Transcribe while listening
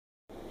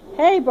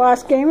Hey,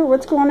 Boss Gamer,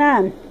 what's going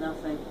on?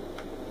 Nothing.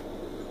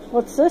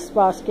 What's this,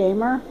 Boss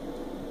Gamer?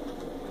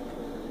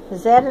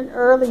 Is that an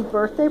early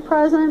birthday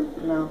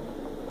present? No.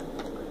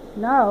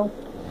 No.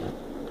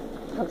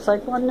 Looks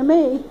like one to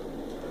me.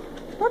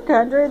 Look,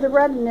 Andre, the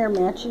red in there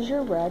matches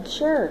your red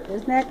shirt.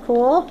 Isn't that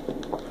cool?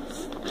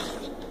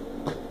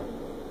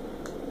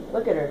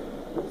 Look at her.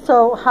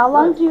 So, how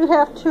long do you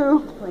have to...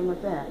 Playing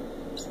with that.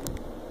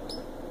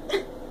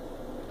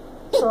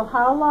 So,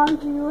 how long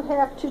do you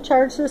have to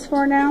charge this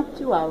for now?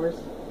 2 hours.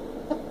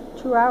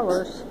 2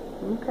 hours.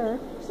 Okay.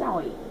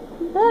 Sally.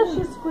 Yeah,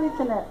 she's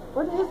squeezing it.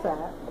 What is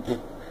that?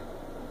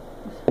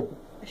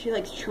 She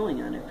likes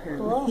chewing on it,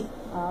 apparently. Cool.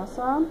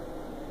 Awesome.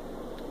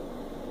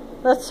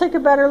 Let's take a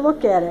better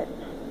look at it.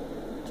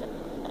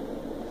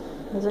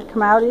 Does it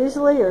come out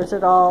easily, or is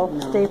it all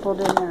stapled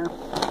in there?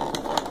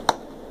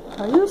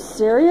 Are you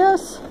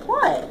serious?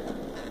 What?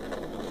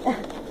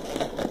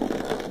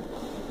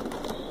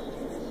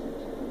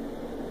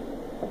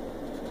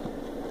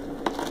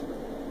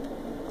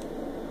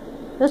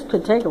 This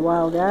could take a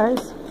while,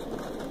 guys.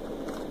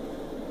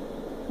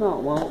 No,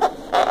 it won't.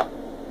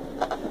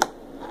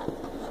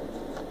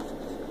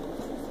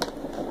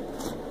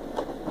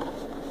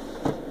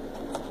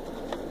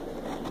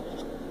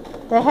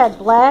 They had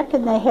black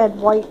and they had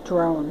white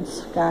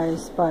drones,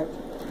 guys, but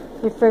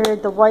we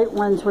figured the white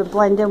ones would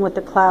blend in with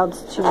the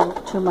clouds too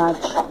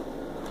much.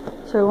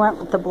 So we went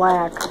with the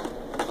black.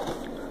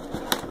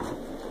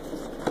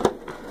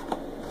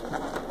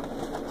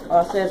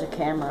 Also has a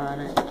camera on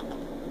it.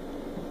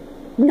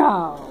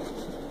 No.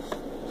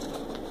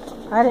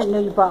 I didn't know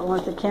you bought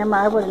one with the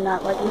camera. I would have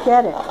not let you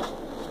get it.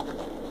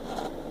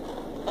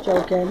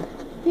 Joking.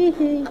 Hee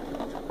hee.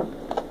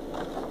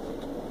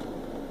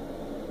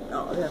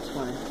 Oh, that's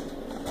funny.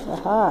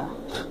 Aha.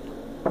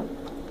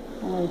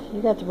 Oh,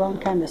 you got the wrong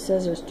kind of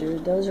scissors,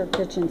 dude. Those are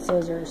kitchen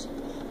scissors.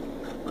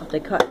 But they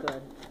cut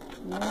good.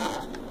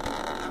 Yeah.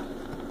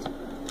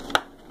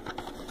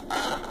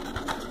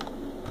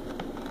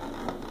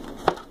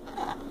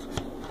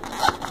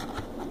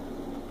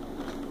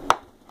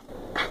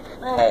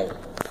 Hey.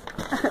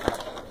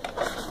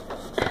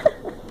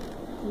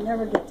 You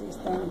never get these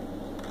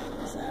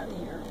things out of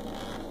here.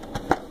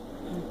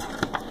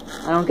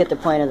 I don't get the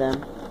point of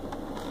them.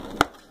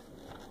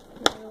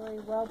 Really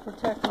well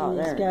protecting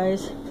these there.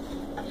 guys.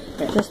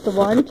 Just the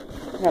one?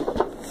 Yep.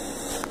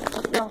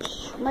 Oh,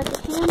 my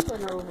hand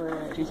went over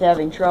it. She's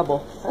having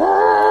trouble.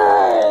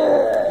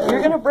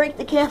 You're gonna break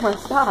the camera.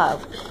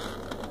 Stop.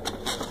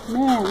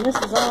 Man, this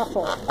is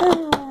awful.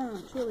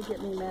 It's really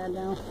getting me mad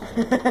now.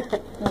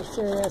 No,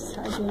 serious.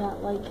 I do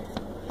not like it.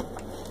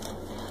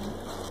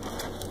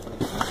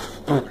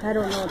 I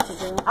don't know what to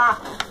do.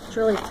 It's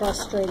really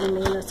frustrating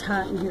me, and it's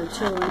hot in here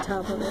too on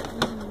top of it.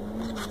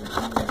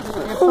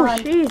 Oh,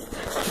 jeez.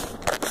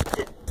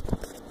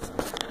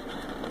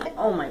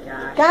 Oh my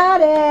gosh.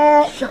 Got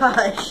it!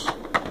 Shush.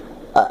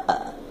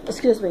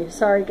 Excuse me.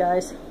 Sorry,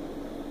 guys.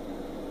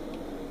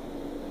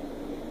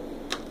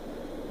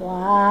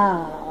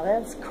 Wow,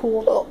 that's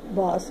cool,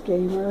 Boss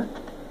Gamer.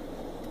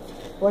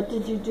 What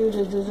did you do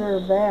to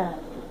deserve that?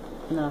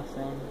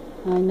 Nothing.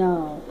 I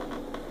know.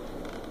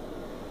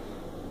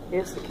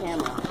 Here's the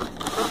camera.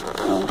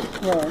 Oh,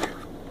 where?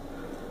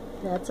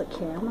 That's a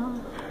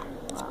camera?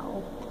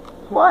 Wow.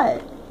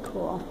 What?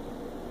 Cool.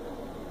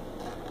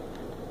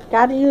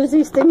 Gotta use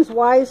these things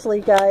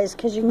wisely, guys,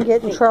 because you can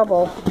get in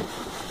trouble.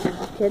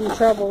 Get in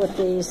trouble with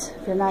these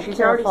if you're not She's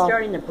careful. already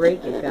starting to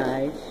break it,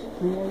 guys.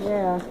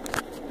 Yeah.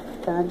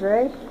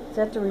 Andre, is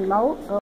that the remote? Oh.